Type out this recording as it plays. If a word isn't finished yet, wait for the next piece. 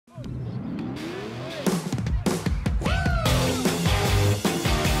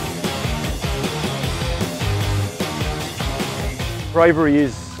Bravery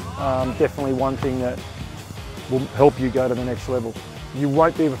is definitely one thing that will help you go to the next level. You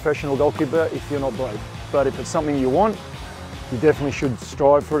won't be a professional goalkeeper if you're not brave, but if it's something you want, you definitely should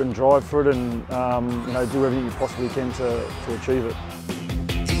strive for it and drive for it and do everything you possibly can to achieve it.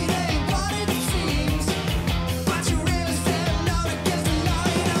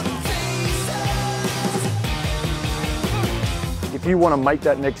 If you want to make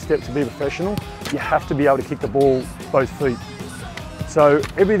that next step to be a professional, you have to be able to kick the ball both feet. So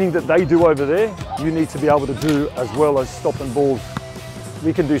everything that they do over there, you need to be able to do as well as stopping balls.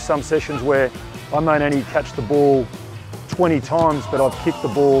 We can do some sessions where I may only catch the ball 20 times, but I've kicked the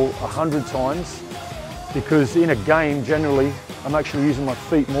ball 100 times because in a game, generally, I'm actually using my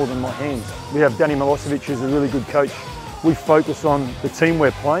feet more than my hands. We have Danny Milosevic, who's a really good coach. We focus on the team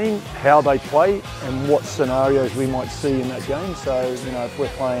we're playing, how they play, and what scenarios we might see in that game. So, if we're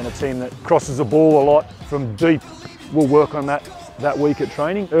playing a team that crosses the ball a lot from deep, we'll work on that week at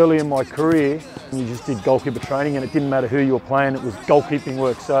training. Early in my career, you just did goalkeeper training and it didn't matter who you were playing, it was goalkeeping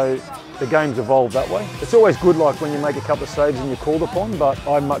work. So the game's evolved that way. It's always good like when you make a couple of saves and you're called upon, but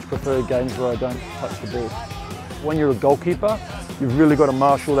I much prefer games where I don't touch the ball. When you're a goalkeeper, you've really got to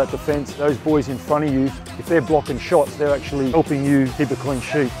marshal that defence. Those boys in front of you, if they're blocking shots, they're actually helping you keep a clean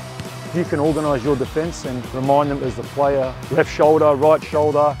sheet. If you can organise your defence and remind them as the player, left shoulder, right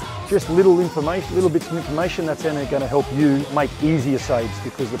shoulder, just little bits of information that's going to help you make easier saves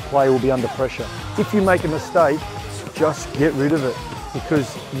because the player will be under pressure. If you make a mistake, just get rid of it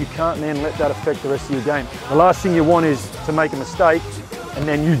because you can't then let that affect the rest of your game. The last thing you want is to make a mistake and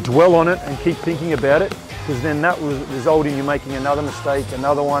then you dwell on it and keep thinking about it because then that will result in you making another mistake,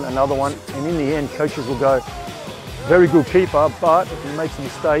 another one, and in the end coaches will go, very good keeper, but if he makes a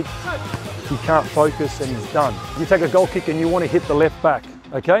mistake, he can't focus and he's done. You take a goal kick and you want to hit the left back,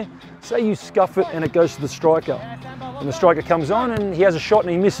 okay? Say you scuff it and it goes to the striker, and the striker comes on and he has a shot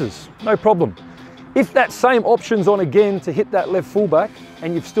and he misses, no problem. If that same option's on again to hit that left fullback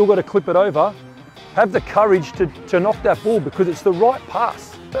and you've still got to clip it over, have the courage to knock that ball because it's the right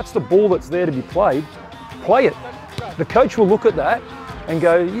pass. That's the ball that's there to be played. Play it. The coach will look at that and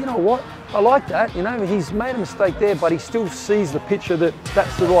go, you know what? I like that, he's made a mistake there, but he still sees the picture that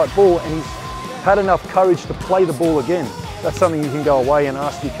that's the right ball and he's had enough courage to play the ball again. That's something you can go away and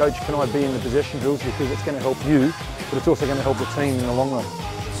ask your coach, can I be in the possession drills because it's going to help you, but it's also going to help the team in the long run.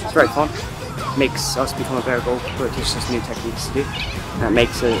 It's very fun. It makes us become a better goalkeeper, it teaches us new techniques to do. And it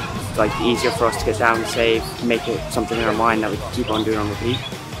makes it easier for us to get down and save, make it something in our mind that we can keep on doing on repeat.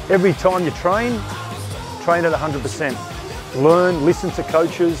 Every time you train at 100%. Learn, listen to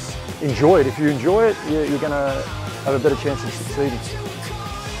coaches, enjoy it. If you enjoy it, you're going to have a better chance of succeeding.